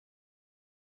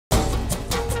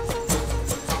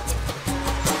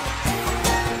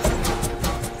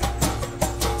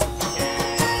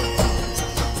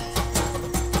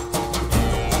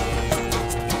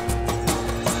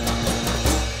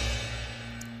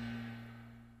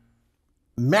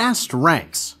Massed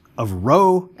ranks of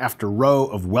row after row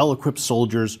of well-equipped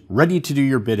soldiers ready to do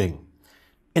your bidding.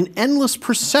 An endless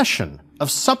procession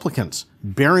of supplicants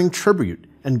bearing tribute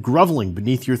and groveling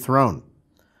beneath your throne.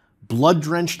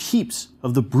 Blood-drenched heaps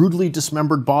of the brutally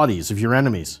dismembered bodies of your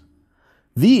enemies.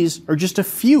 These are just a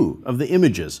few of the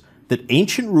images that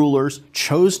ancient rulers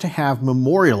chose to have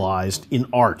memorialized in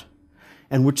art,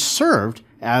 and which served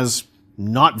as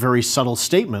not very subtle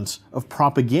statements of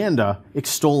propaganda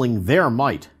extolling their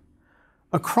might.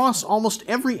 Across almost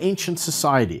every ancient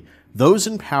society, those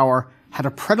in power had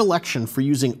a predilection for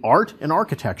using art and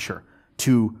architecture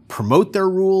to promote their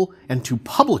rule and to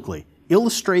publicly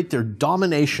illustrate their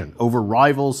domination over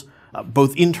rivals,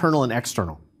 both internal and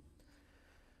external.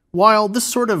 While this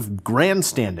sort of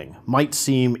grandstanding might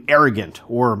seem arrogant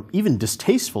or even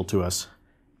distasteful to us,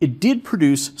 it did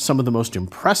produce some of the most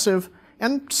impressive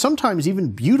and sometimes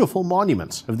even beautiful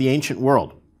monuments of the ancient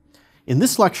world. In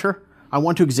this lecture, I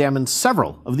want to examine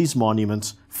several of these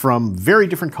monuments from very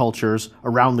different cultures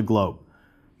around the globe,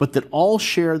 but that all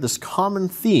share this common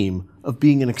theme of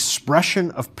being an expression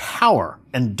of power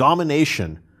and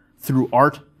domination through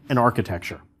art and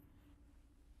architecture.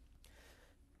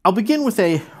 I'll begin with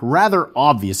a rather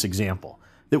obvious example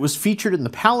that was featured in the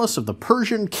palace of the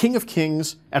Persian King of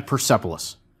Kings at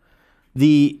Persepolis.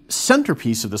 The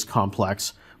centerpiece of this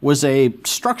complex was a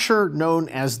structure known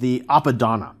as the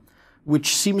Apadana,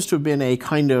 which seems to have been a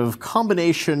kind of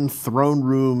combination throne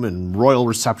room and royal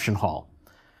reception hall.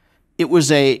 It was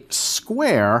a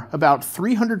square about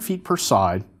 300 feet per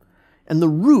side, and the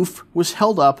roof was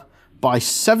held up by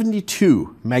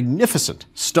 72 magnificent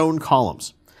stone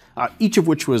columns, each of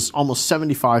which was almost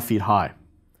 75 feet high.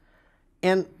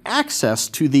 And access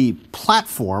to the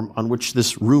platform on which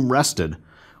this room rested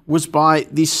was by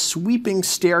these sweeping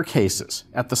staircases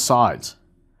at the sides.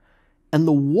 And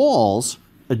the walls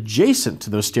adjacent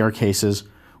to those staircases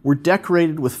were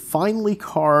decorated with finely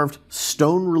carved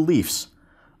stone reliefs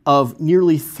of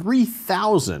nearly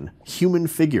 3,000 human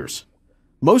figures,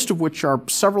 most of which are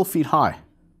several feet high.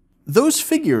 Those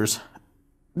figures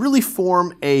really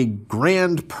form a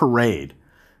grand parade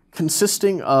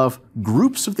consisting of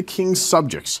groups of the king's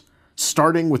subjects,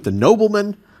 starting with the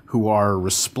noblemen, who are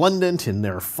resplendent in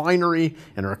their finery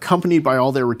and are accompanied by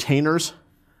all their retainers.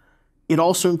 It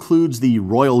also includes the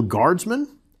royal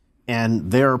guardsmen,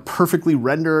 and they're perfectly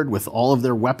rendered with all of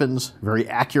their weapons very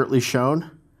accurately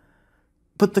shown.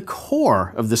 But the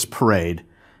core of this parade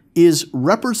is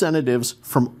representatives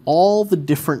from all the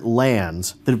different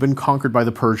lands that have been conquered by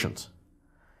the Persians.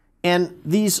 And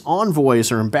these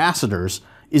envoys or ambassadors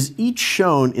is each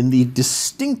shown in the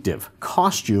distinctive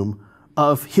costume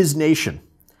of his nation.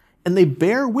 And they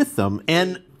bear with them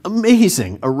an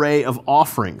amazing array of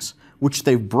offerings which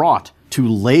they've brought to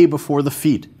lay before the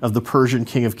feet of the Persian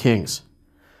King of Kings.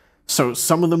 So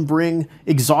some of them bring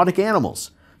exotic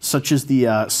animals, such as the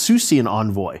Susian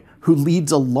envoy, who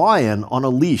leads a lion on a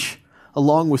leash,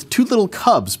 along with two little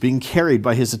cubs being carried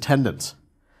by his attendants.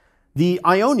 The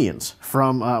Ionians,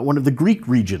 from one of the Greek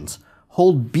regions,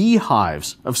 hold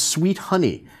beehives of sweet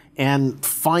honey and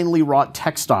finely wrought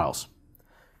textiles.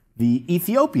 The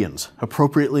Ethiopians,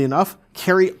 appropriately enough,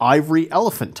 carry ivory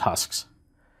elephant tusks.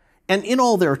 And in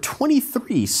all, there are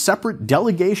 23 separate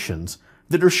delegations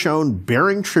that are shown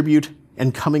bearing tribute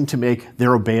and coming to make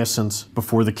their obeisance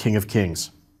before the King of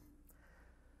Kings.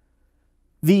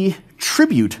 The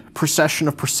tribute procession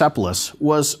of Persepolis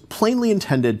was plainly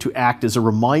intended to act as a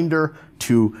reminder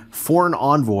to foreign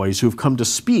envoys who have come to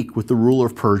speak with the ruler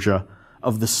of Persia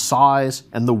of the size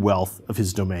and the wealth of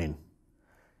his domain.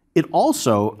 It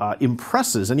also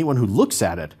impresses anyone who looks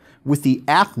at it with the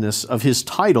aptness of his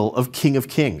title of King of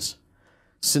Kings,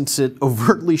 since it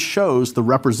overtly shows the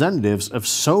representatives of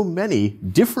so many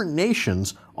different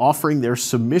nations offering their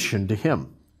submission to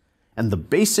him. And the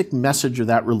basic message of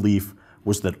that relief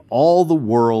was that all the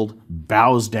world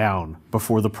bows down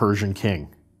before the Persian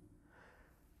king.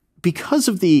 Because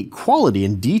of the quality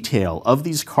and detail of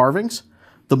these carvings,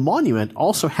 the monument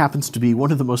also happens to be one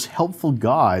of the most helpful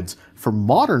guides for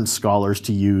modern scholars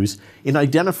to use in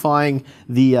identifying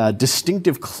the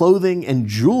distinctive clothing and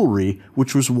jewelry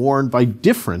which was worn by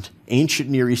different ancient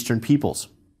Near Eastern peoples.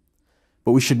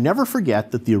 But we should never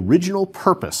forget that the original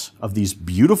purpose of these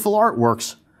beautiful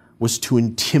artworks was to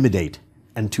intimidate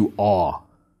and to awe.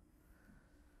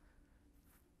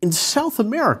 In South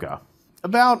America,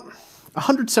 about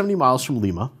 170 miles from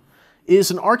Lima,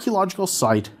 is an archaeological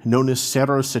site known as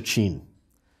Cerro Sechin.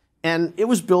 And it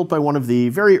was built by one of the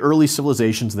very early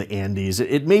civilizations of the Andes.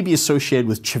 It may be associated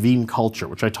with Chavin culture,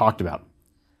 which I talked about.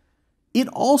 It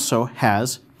also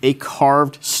has a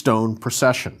carved stone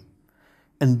procession.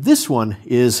 And this one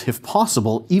is, if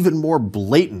possible, even more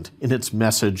blatant in its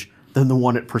message than the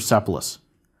one at Persepolis.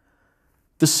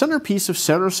 The centerpiece of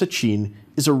Cerro Sachin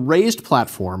is a raised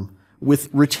platform with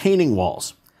retaining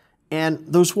walls, and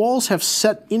those walls have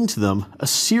set into them a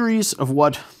series of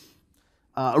what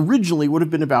originally would have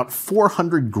been about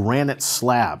 400 granite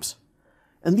slabs.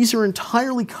 And these are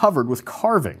entirely covered with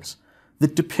carvings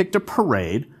that depict a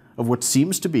parade of what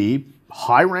seems to be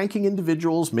high-ranking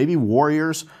individuals, maybe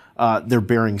warriors. They're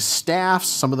bearing staffs,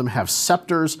 some of them have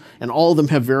scepters, and all of them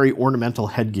have very ornamental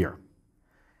headgear.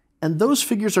 And those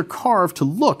figures are carved to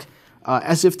look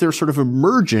as if they're sort of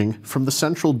emerging from the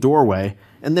central doorway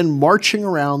and then marching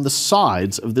around the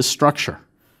sides of this structure.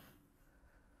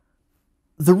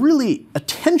 The really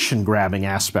attention-grabbing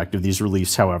aspect of these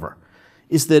reliefs, however,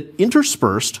 is that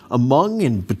interspersed among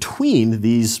and between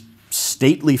these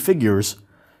stately figures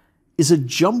is a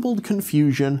jumbled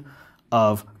confusion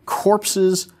of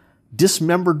corpses,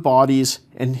 dismembered bodies,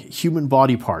 and human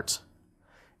body parts.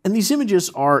 And these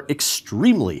images are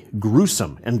extremely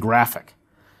gruesome and graphic.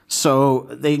 So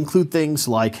they include things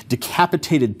like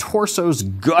decapitated torsos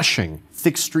gushing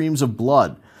thick streams of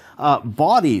blood,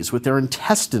 bodies with their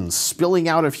intestines spilling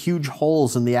out of huge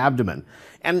holes in the abdomen,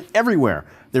 and everywhere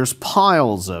there's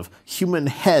piles of human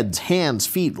heads, hands,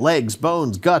 feet, legs,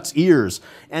 bones, guts, ears,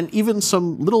 and even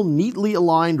some little neatly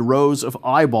aligned rows of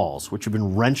eyeballs which have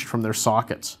been wrenched from their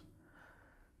sockets.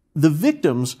 The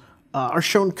victims are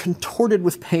shown contorted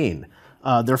with pain,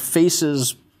 their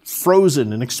faces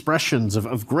frozen in expressions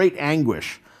of great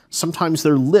anguish. Sometimes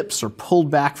their lips are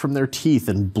pulled back from their teeth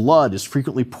and blood is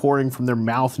frequently pouring from their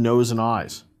mouth, nose, and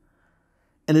eyes.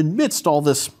 And amidst all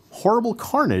this horrible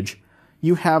carnage,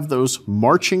 you have those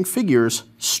marching figures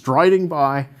striding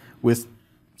by with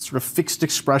sort of fixed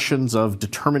expressions of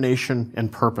determination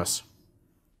and purpose.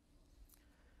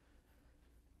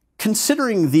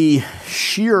 Considering the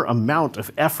sheer amount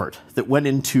of effort that went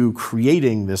into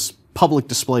creating this public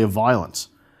display of violence,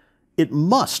 it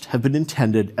must have been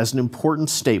intended as an important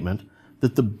statement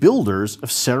that the builders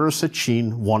of Cerro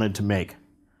Sachin wanted to make.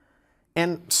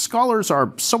 And scholars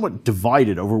are somewhat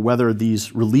divided over whether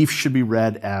these reliefs should be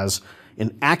read as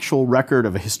an actual record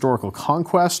of a historical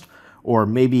conquest or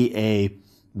maybe a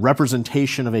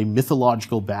representation of a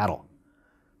mythological battle.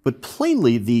 But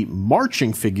plainly, the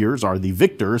marching figures are the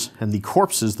victors and the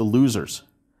corpses the losers.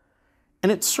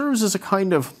 And it serves as a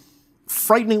kind of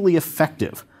frighteningly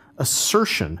effective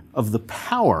assertion of the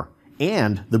power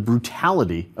and the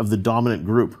brutality of the dominant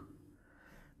group.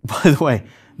 By the way,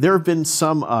 there have been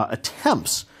some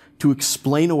attempts to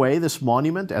explain away this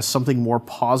monument as something more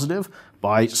positive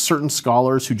by certain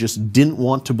scholars who just didn't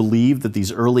want to believe that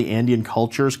these early Andean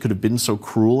cultures could have been so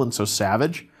cruel and so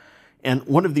savage. And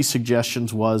one of these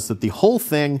suggestions was that the whole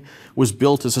thing was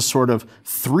built as a sort of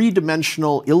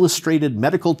three-dimensional illustrated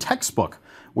medical textbook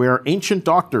where ancient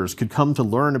doctors could come to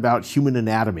learn about human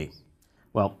anatomy.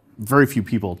 Well, very few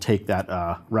people take that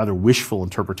rather wishful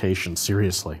interpretation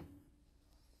seriously.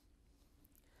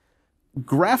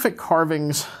 Graphic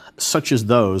carvings such as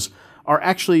those are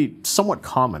actually somewhat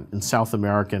common in South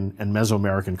American and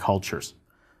Mesoamerican cultures.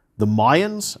 The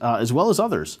Mayans, as well as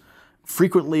others,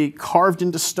 frequently carved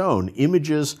into stone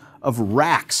images of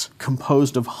racks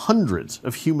composed of hundreds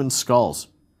of human skulls.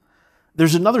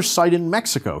 There's another site in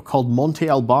Mexico called Monte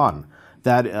Alban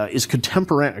that is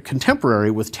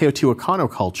contemporary with Teotihuacano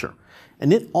culture,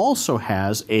 and it also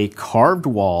has a carved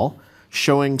wall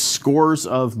showing scores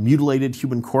of mutilated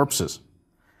human corpses.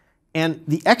 And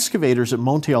the excavators at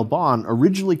Monte Alban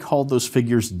originally called those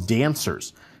figures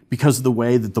dancers because of the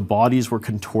way that the bodies were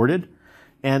contorted,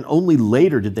 and only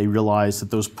later did they realize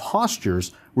that those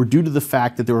postures were due to the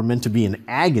fact that they were meant to be in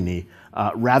agony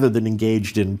rather than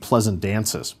engaged in pleasant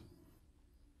dances.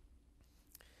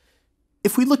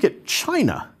 If we look at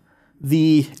China,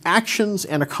 the actions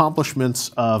and accomplishments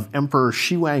of Emperor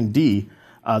Shi Huangdi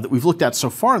that we've looked at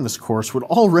so far in this course would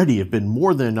already have been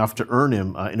more than enough to earn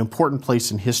him an important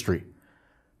place in history.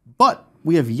 But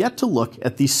we have yet to look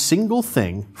at the single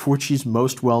thing for which he's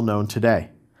most well known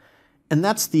today. And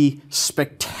that's the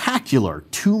spectacular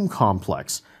tomb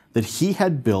complex that he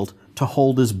had built to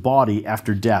hold his body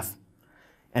after death.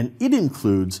 And it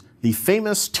includes the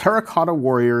famous terracotta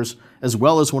warriors, as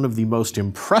well as one of the most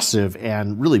impressive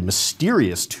and really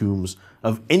mysterious tombs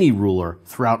of any ruler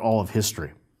throughout all of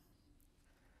history.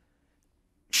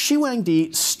 Shi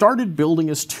Huangdi started building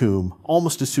his tomb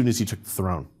almost as soon as he took the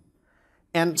throne.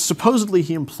 And supposedly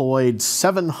he employed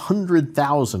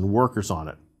 700,000 workers on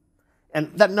it. And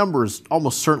that number is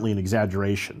almost certainly an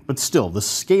exaggeration, but still, the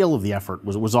scale of the effort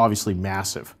was obviously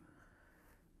massive.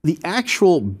 The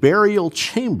actual burial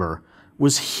chamber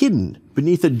was hidden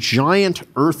beneath a giant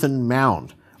earthen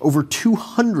mound over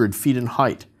 200 feet in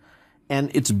height,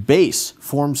 and its base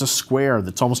forms a square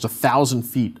that's almost 1,000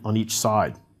 feet on each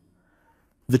side.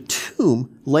 The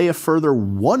tomb lay a further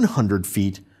 100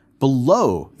 feet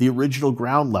below the original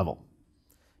ground level.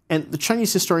 And the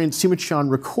Chinese historian Sima Qian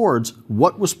records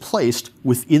what was placed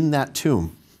within that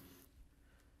tomb.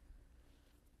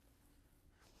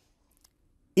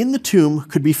 In the tomb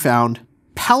could be found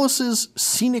palaces,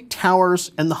 scenic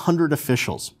towers, and the 100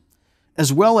 officials,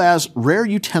 as well as rare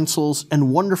utensils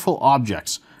and wonderful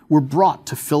objects were brought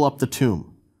to fill up the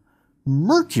tomb.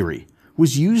 Mercury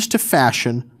was used to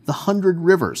fashion the 100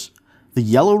 rivers, the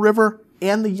Yellow River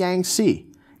and the Yangtze,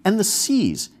 and the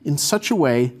seas in such a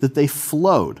way that they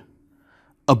flowed.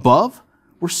 Above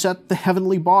were set the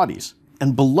heavenly bodies,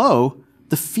 and below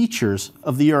the features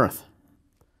of the earth.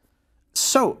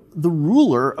 So the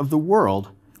ruler of the world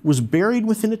was buried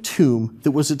within a tomb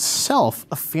that was itself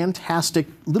a fantastic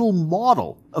little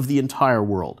model of the entire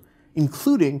world,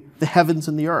 including the heavens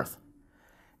and the earth.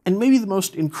 And maybe the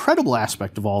most incredible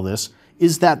aspect of all this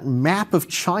is that map of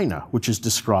China which is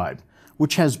described,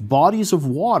 which has bodies of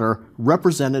water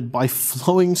represented by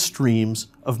flowing streams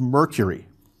of mercury.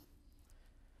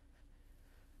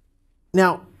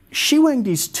 Now, Shi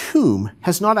Huangdi's tomb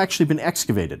has not actually been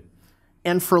excavated,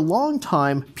 and for a long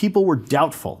time people were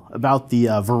doubtful about the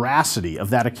veracity of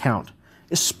that account,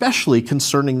 especially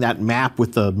concerning that map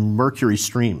with the mercury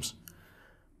streams.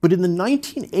 But in the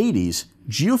 1980s,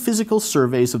 geophysical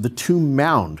surveys of the tomb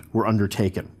mound were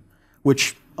undertaken,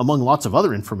 which, among lots of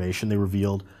other information they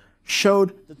revealed,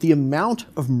 showed that the amount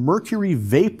of mercury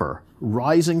vapor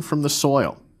rising from the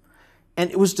soil.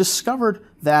 And it was discovered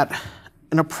that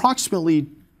an approximately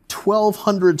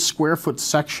 1,200 square foot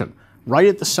section right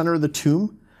at the center of the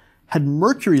tomb had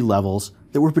mercury levels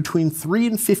that were between 3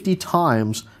 and 50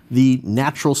 times the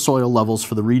natural soil levels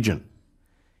for the region.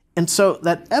 And so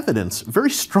that evidence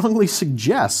very strongly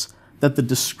suggests that the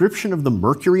description of the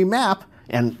mercury map,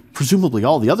 and presumably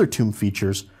all the other tomb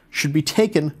features, should be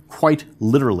taken quite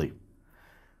literally.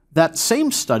 That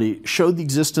same study showed the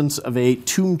existence of a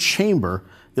tomb chamber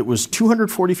that was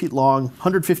 240 feet long,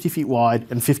 150 feet wide,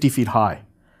 and 50 feet high.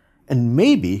 And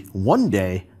maybe one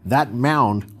day that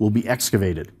mound will be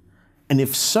excavated. And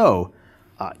if so,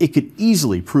 it could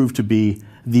easily prove to be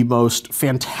the most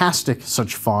fantastic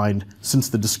such find since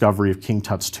the discovery of King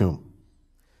Tut's tomb.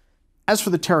 As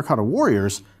for the terracotta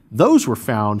warriors, those were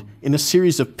found in a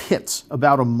series of pits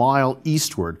about a mile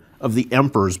eastward of the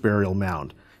emperor's burial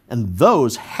mound, and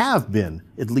those have been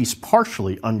at least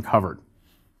partially uncovered.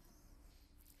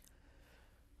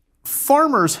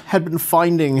 Farmers had been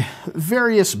finding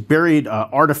various buried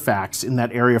artifacts in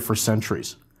that area for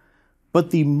centuries,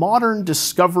 but the modern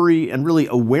discovery and really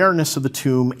awareness of the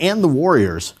tomb and the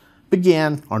warriors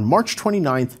began on March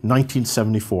 29,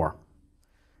 1974.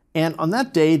 And on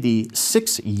that day, the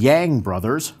 6 Yang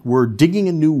brothers were digging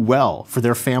a new well for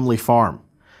their family farm.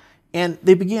 And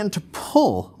they began to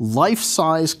pull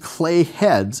life-size clay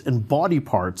heads and body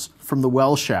parts from the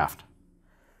well shaft.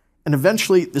 And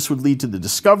eventually, this would lead to the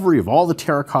discovery of all the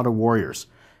terracotta warriors.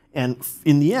 And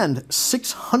in the end,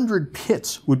 600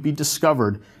 pits would be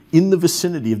discovered in the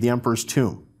vicinity of the emperor's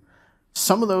tomb.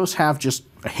 Some of those have just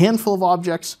a handful of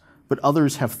objects, but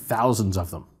others have thousands of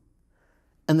them.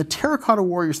 And the terracotta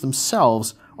warriors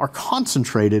themselves are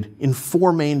concentrated in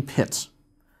 4 main pits.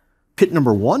 Pit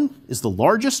number 1 is the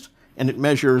largest, and it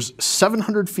measures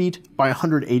 700 feet by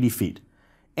 180 feet.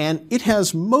 And it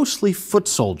has mostly foot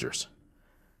soldiers.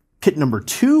 Pit number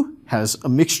 2 has a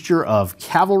mixture of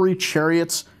cavalry,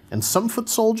 chariots, and some foot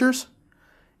soldiers.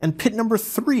 And pit number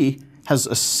 3 has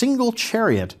a single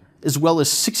chariot as well as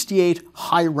 68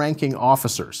 high-ranking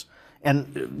officers.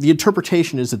 And the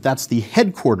interpretation is that that's the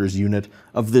headquarters unit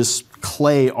of this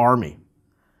clay army.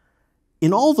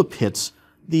 In all the pits,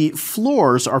 the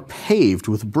floors are paved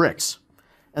with bricks,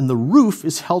 and the roof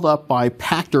is held up by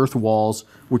packed earth walls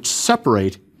which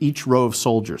separate each row of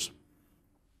soldiers.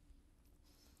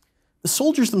 The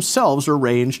soldiers themselves are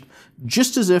arranged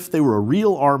just as if they were a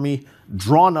real army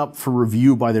drawn up for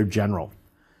review by their general.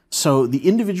 So the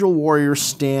individual warriors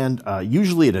stand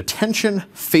usually at attention,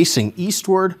 facing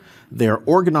eastward. They're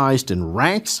organized in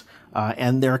ranks,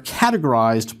 and they're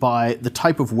categorized by the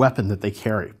type of weapon that they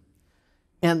carry.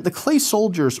 And the clay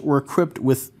soldiers were equipped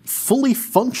with fully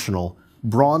functional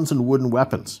bronze and wooden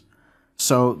weapons.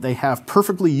 So they have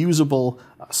perfectly usable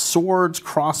swords,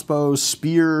 crossbows,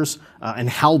 spears, and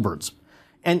halberds.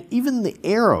 And even the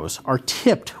arrows are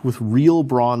tipped with real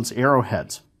bronze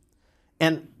arrowheads.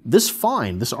 And this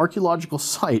find, this archaeological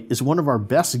site, is one of our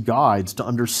best guides to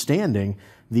understanding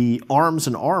the arms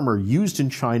and armor used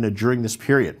in China during this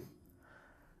period.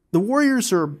 The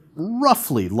warriors are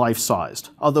roughly life-sized,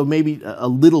 although maybe a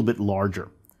little bit larger.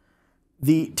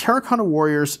 The terracotta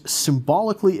warriors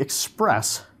symbolically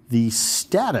express the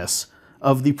status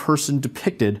of the person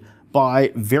depicted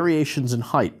by variations in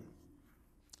height.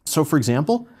 So, for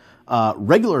example,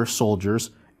 regular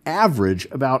soldiers average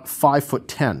about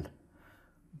 5'10",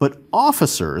 but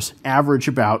officers average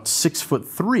about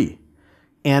 6'3",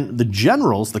 and the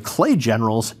generals, the clay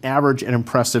generals, average an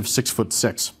impressive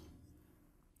 6'6".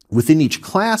 Within each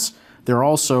class, there are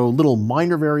also little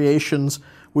minor variations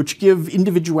which give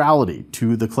individuality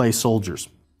to the clay soldiers.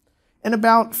 And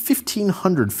about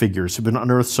 1,500 figures have been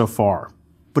unearthed so far,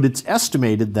 but it's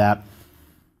estimated that,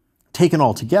 taken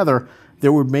all together,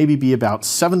 there would maybe be about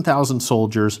 7,000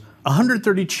 soldiers,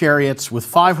 130 chariots with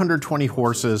 520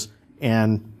 horses,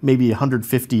 and maybe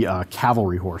 150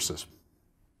 cavalry horses.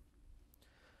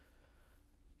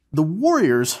 The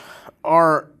warriors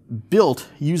are built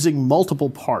using multiple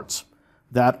parts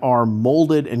that are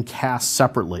molded and cast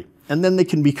separately, and then they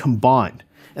can be combined.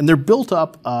 And they're built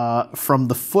up from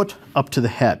the foot up to the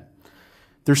head.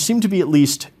 There seem to be at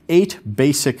least 8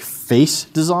 basic face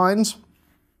designs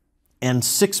and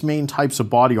 6 main types of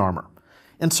body armor.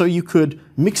 And so you could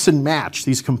mix and match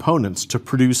these components to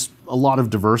produce a lot of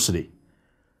diversity.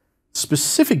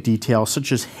 Specific details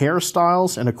such as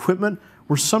hairstyles and equipment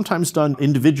were sometimes done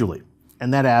individually,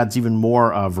 and that adds even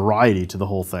more variety to the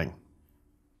whole thing.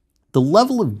 The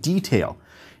level of detail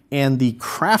and the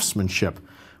craftsmanship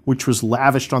which was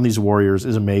lavished on these warriors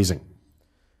is amazing.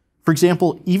 For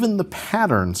example, even the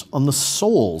patterns on the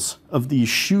soles of the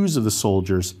shoes of the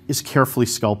soldiers is carefully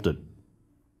sculpted.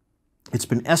 It's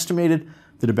been estimated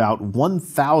that about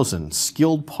 1,000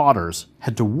 skilled potters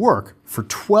had to work for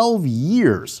 12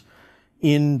 years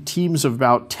in teams of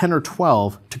about 10 or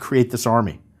 12 to create this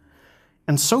army.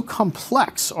 And so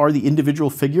complex are the individual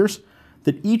figures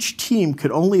that each team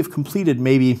could only have completed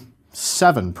maybe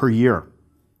 7 per year.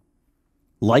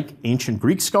 Like ancient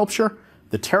Greek sculpture,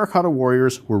 the terracotta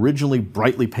warriors were originally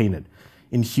brightly painted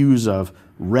in hues of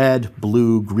red,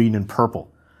 blue, green, and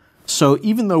purple. So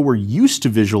even though we're used to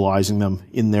visualizing them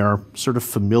in their sort of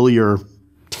familiar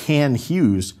tan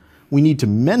hues, we need to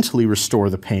mentally restore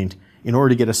the paint in order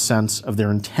to get a sense of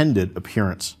their intended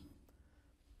appearance.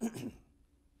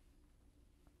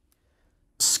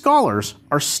 Scholars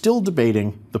are still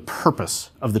debating the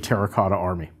purpose of the terracotta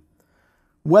army.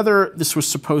 Whether this was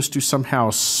supposed to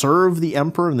somehow serve the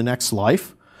emperor in the next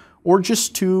life, or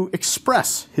just to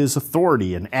express his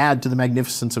authority and add to the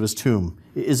magnificence of his tomb,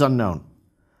 is unknown.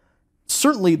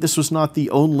 Certainly, this was not the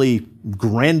only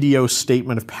grandiose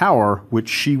statement of power which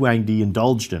Shi Huangdi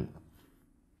indulged in.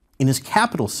 In his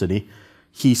capital city,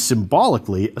 he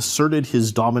symbolically asserted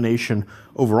his domination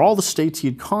over all the states he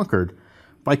had conquered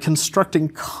by constructing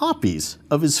copies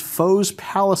of his foes'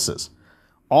 palaces,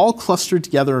 all clustered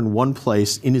together in one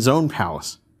place in his own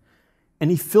palace.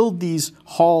 And he filled these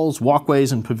halls,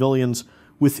 walkways, and pavilions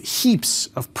with heaps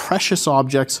of precious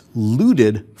objects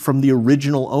looted from the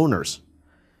original owners.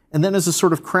 And then as a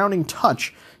sort of crowning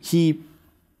touch, he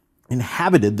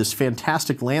inhabited this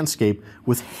fantastic landscape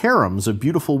with harems of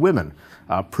beautiful women,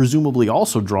 presumably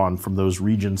also drawn from those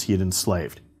regions he had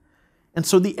enslaved. And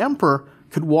so the emperor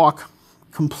could walk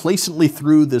complacently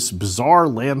through this bizarre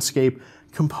landscape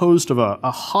composed of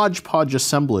a hodgepodge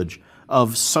assemblage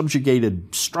of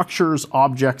subjugated structures,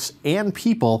 objects, and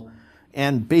people,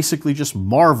 and basically just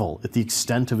marvel at the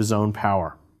extent of his own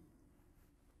power.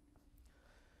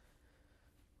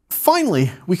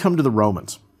 Finally, we come to the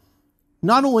Romans.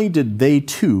 Not only did they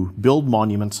too build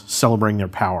monuments celebrating their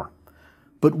power,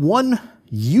 but one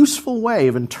useful way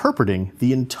of interpreting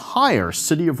the entire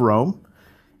city of Rome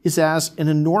is as an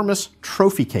enormous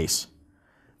trophy case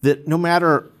that, no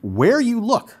matter where you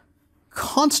look,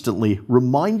 constantly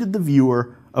reminded the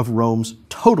viewer of Rome's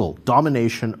total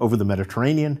domination over the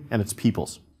Mediterranean and its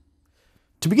peoples.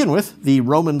 To begin with, the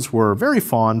Romans were very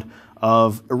fond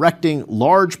of erecting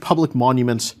large public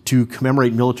monuments to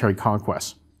commemorate military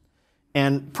conquests.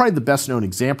 And probably the best known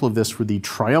example of this were the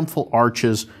triumphal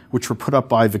arches which were put up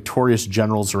by victorious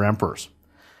generals or emperors.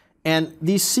 And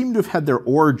these seem to have had their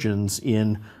origins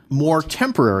in more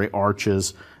temporary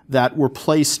arches that were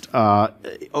placed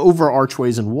over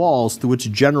archways and walls through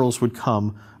which generals would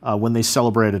come when they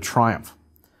celebrated a triumph.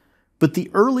 But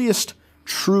the earliest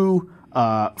true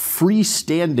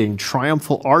freestanding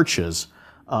triumphal arches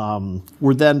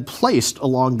were then placed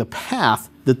along the path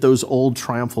that those old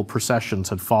triumphal processions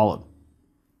had followed.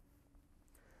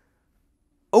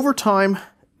 Over time,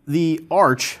 the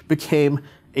arch became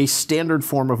a standard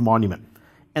form of monument,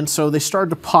 and so they started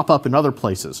to pop up in other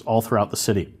places all throughout the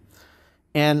city.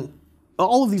 And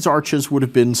all of these arches would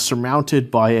have been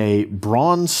surmounted by a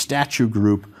bronze statue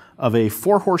group of a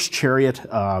 4-horse chariot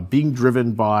being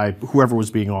driven by whoever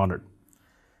was being honored.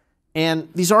 And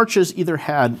these arches either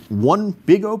had one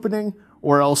big opening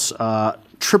or else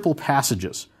triple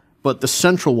passages, but the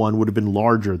central one would have been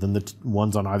larger than the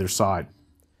ones on either side.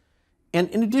 And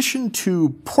in addition to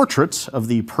portraits of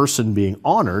the person being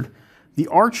honored, the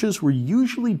arches were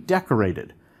usually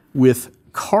decorated with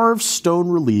carved stone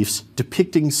reliefs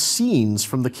depicting scenes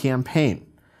from the campaign.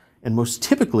 And most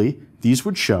typically, these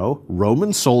would show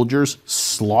Roman soldiers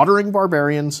slaughtering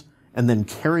barbarians and then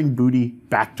carrying booty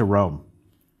back to Rome.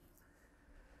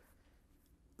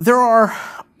 There are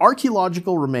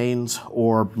archaeological remains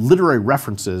or literary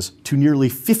references to nearly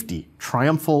 50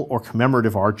 triumphal or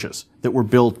commemorative arches that were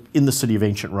built in the city of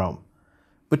ancient Rome.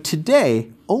 But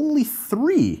today, only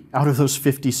 3 out of those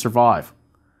 50 survive.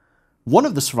 One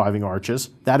of the surviving arches,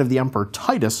 that of the Emperor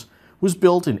Titus, was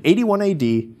built in 81 AD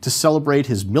to celebrate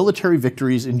his military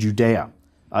victories in Judea,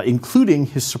 including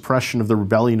his suppression of the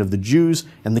rebellion of the Jews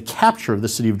and the capture of the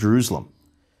city of Jerusalem.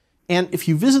 And if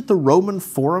you visit the Roman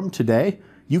Forum today,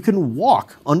 you can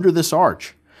walk under this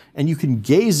arch, and you can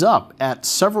gaze up at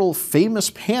several famous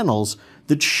panels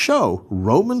that show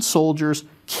Roman soldiers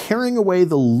carrying away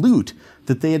the loot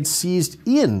that they had seized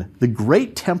in the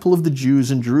great temple of the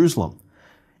Jews in Jerusalem.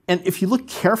 And if you look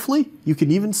carefully, you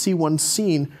can even see one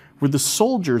scene where the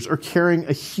soldiers are carrying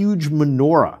a huge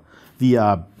menorah,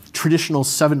 the traditional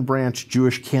 7-branch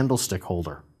Jewish candlestick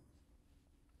holder.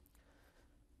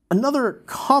 Another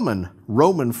common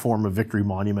Roman form of victory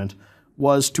monument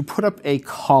was to put up a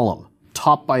column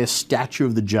topped by a statue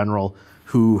of the general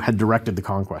who had directed the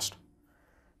conquest.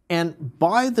 And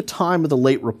by the time of the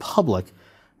late Republic,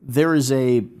 there is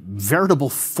a veritable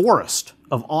forest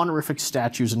of honorific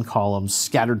statues and columns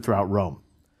scattered throughout Rome.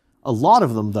 A lot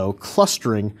of them, though,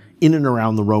 clustering in and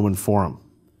around the Roman Forum.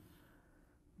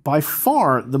 By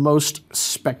far, the most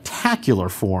spectacular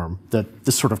form that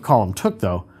this sort of column took,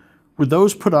 though, were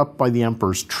those put up by the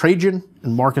emperors Trajan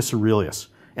and Marcus Aurelius,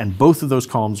 and both of those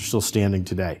columns are still standing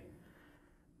today.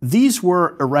 These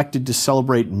were erected to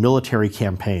celebrate military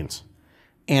campaigns,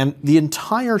 and the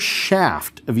entire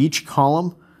shaft of each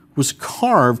column was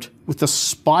carved with a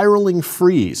spiraling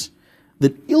frieze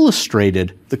that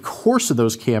illustrated the course of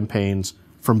those campaigns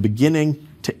from beginning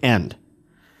to end.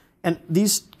 And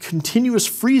these continuous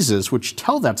friezes, which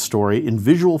tell that story in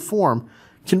visual form,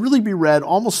 can really be read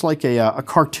almost like a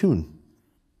cartoon.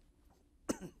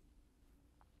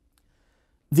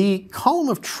 The Column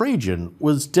of Trajan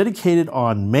was dedicated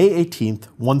on May 18th,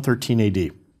 113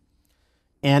 AD,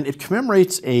 and it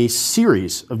commemorates a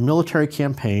series of military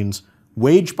campaigns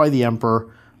waged by the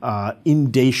emperor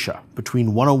in Dacia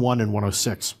between 101 and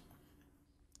 106.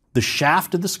 The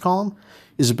shaft of this column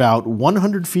is about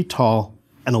 100 feet tall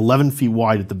and 11 feet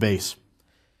wide at the base,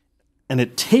 and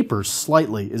it tapers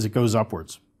slightly as it goes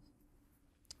upwards.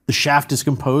 The shaft is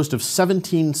composed of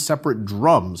 17 separate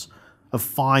drums of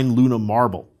fine Luna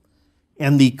marble,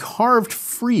 and the carved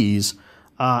frieze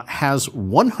has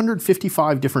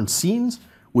 155 different scenes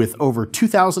with over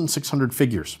 2,600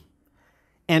 figures.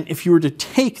 And if you were to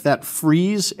take that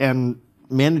frieze and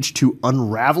manage to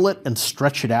unravel it and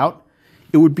stretch it out,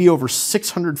 it would be over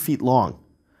 600 feet long.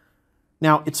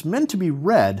 Now, it's meant to be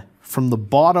read from the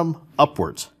bottom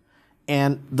upwards,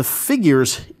 and the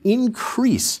figures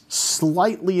increase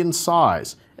slightly in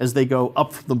size as they go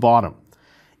up from the bottom.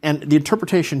 And the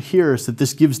interpretation here is that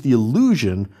this gives the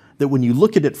illusion that when you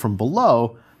look at it from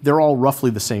below, they're all roughly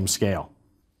the same scale.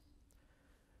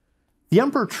 The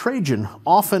Emperor Trajan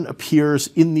often appears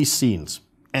in these scenes,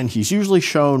 and he's usually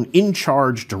shown in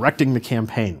charge directing the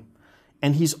campaign.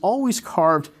 And he's always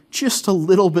carved just a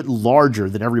little bit larger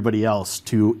than everybody else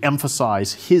to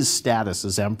emphasize his status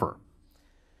as emperor.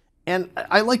 And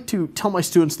I like to tell my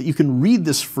students that you can read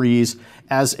this frieze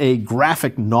as a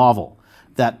graphic novel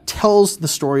that tells the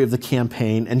story of the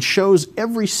campaign and shows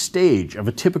every stage of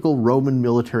a typical Roman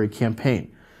military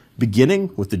campaign,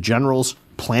 beginning with the generals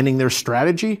planning their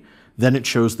strategy. Then it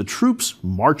shows the troops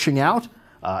marching out.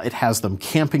 It has them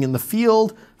camping in the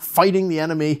field, fighting the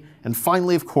enemy, and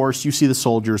finally, of course, you see the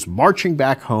soldiers marching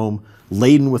back home,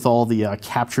 laden with all the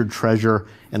captured treasure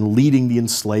and leading the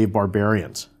enslaved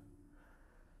barbarians.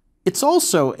 It's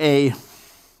also a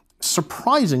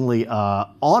surprisingly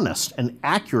honest and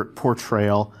accurate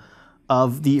portrayal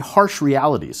of the harsh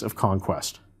realities of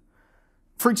conquest.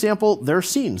 For example, there are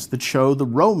scenes that show the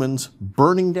Romans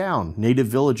burning down native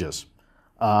villages,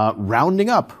 rounding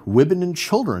up women and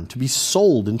children to be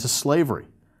sold into slavery,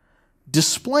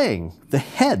 displaying the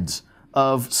heads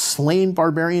of slain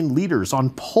barbarian leaders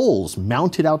on poles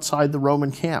mounted outside the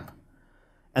Roman camp,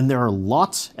 and there are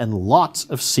lots and lots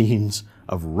of scenes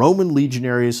of Roman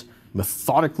legionaries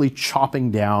methodically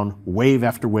chopping down wave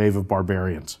after wave of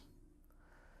barbarians.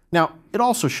 Now, it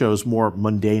also shows more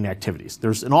mundane activities.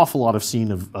 There's an awful lot of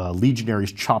scene of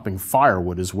legionaries chopping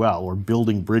firewood as well, or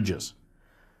building bridges.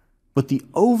 But the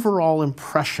overall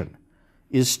impression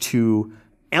is to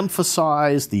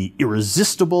emphasize the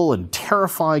irresistible and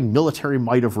terrifying military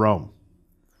might of Rome.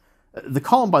 The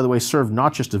column, by the way, served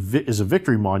not just as a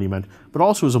victory monument, but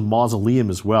also as a mausoleum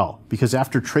as well, because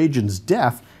after Trajan's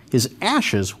death, his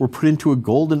ashes were put into a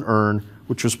golden urn,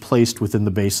 which was placed within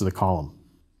the base of the column.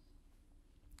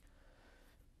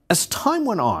 As time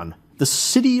went on, the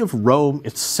city of Rome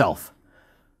itself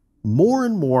more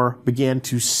and more began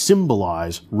to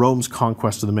symbolize Rome's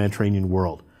conquest of the Mediterranean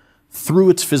world through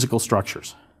its physical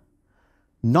structures.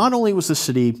 Not only was the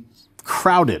city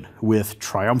crowded with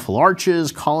triumphal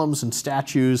arches, columns, and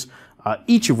statues,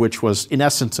 each of which was, in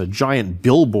essence, a giant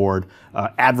billboard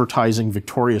advertising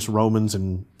victorious Romans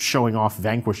and showing off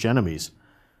vanquished enemies,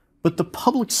 but the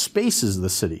public spaces of the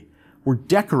city were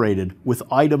decorated with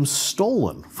items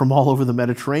stolen from all over the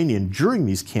Mediterranean during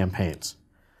these campaigns.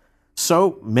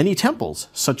 So many temples,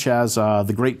 such as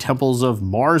the great temples of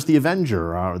Mars the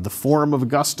Avenger, the Forum of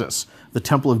Augustus, the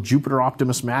Temple of Jupiter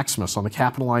Optimus Maximus on the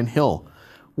Capitoline Hill,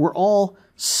 were all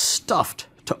stuffed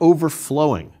to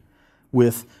overflowing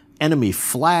with enemy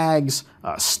flags,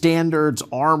 standards,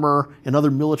 armor, and other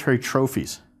military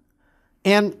trophies.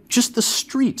 And just the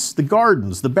streets, the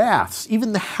gardens, the baths,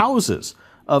 even the houses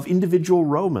of individual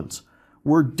Romans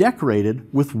were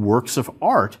decorated with works of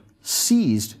art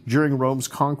seized during Rome's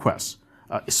conquests,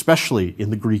 especially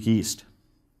in the Greek East.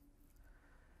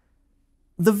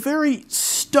 The very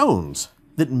stones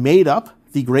that made up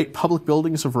the great public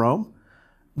buildings of Rome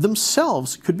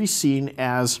themselves could be seen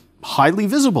as highly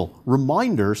visible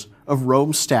reminders of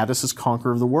Rome's status as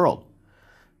conqueror of the world.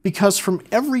 Because from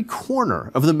every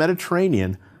corner of the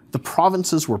Mediterranean, the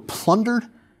provinces were plundered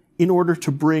in order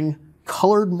to bring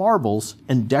colored marbles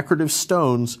and decorative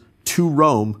stones to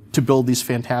Rome to build these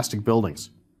fantastic buildings.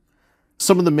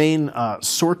 Some of the main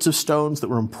sorts of stones that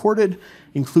were imported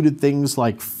included things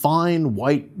like fine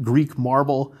white Greek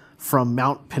marble from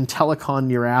Mount Pentelicon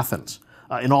near Athens,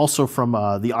 and also from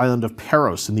the island of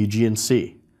Paros in the Aegean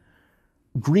Sea.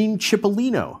 Green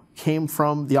Cipollino came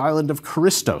from the island of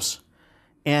Charistos,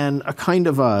 and a kind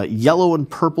of a yellow and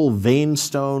purple vein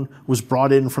stone was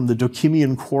brought in from the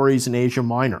Docimian quarries in Asia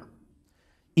Minor.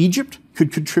 Egypt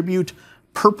could contribute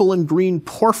purple and green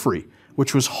porphyry,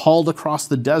 which was hauled across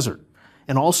the desert,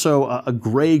 and also a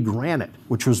gray granite,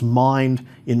 which was mined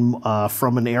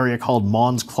from an area called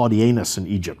Mons Claudianus in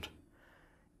Egypt.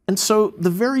 And so the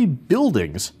very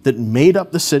buildings that made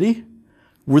up the city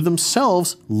were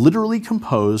themselves literally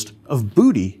composed of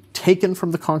booty taken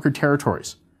from the conquered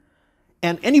territories.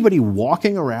 And anybody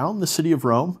walking around the city of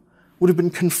Rome would have been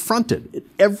confronted at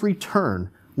every turn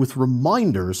with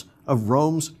reminders of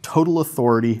Rome's total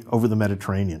authority over the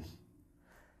Mediterranean.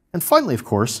 And finally, of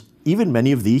course, even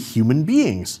many of the human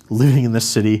beings living in this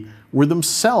city were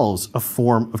themselves a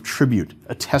form of tribute,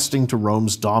 attesting to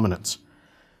Rome's dominance.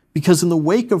 Because in the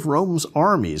wake of Rome's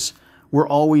armies were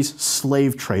always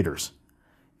slave traders.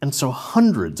 And so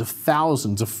hundreds of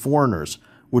thousands of foreigners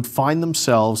would find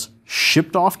themselves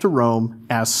shipped off to Rome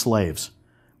as slaves,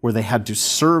 where they had to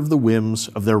serve the whims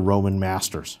of their Roman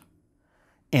masters.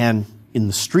 And in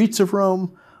the streets of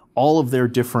Rome, all of their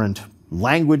different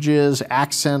languages,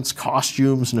 accents,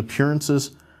 costumes, and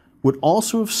appearances would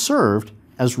also have served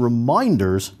as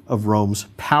reminders of Rome's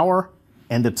power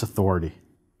and its authority.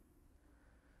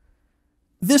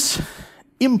 This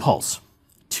impulse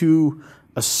to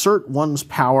assert one's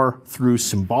power through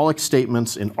symbolic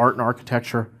statements in art and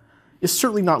architecture is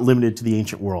certainly not limited to the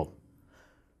ancient world.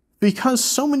 Because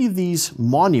so many of these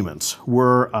monuments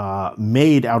were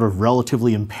made out of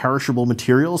relatively imperishable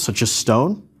materials, such as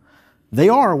stone, they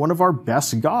are one of our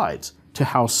best guides to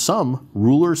how some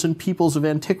rulers and peoples of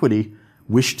antiquity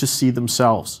wished to see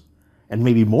themselves, and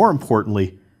maybe more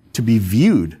importantly, to be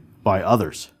viewed by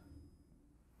others.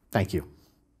 Thank you.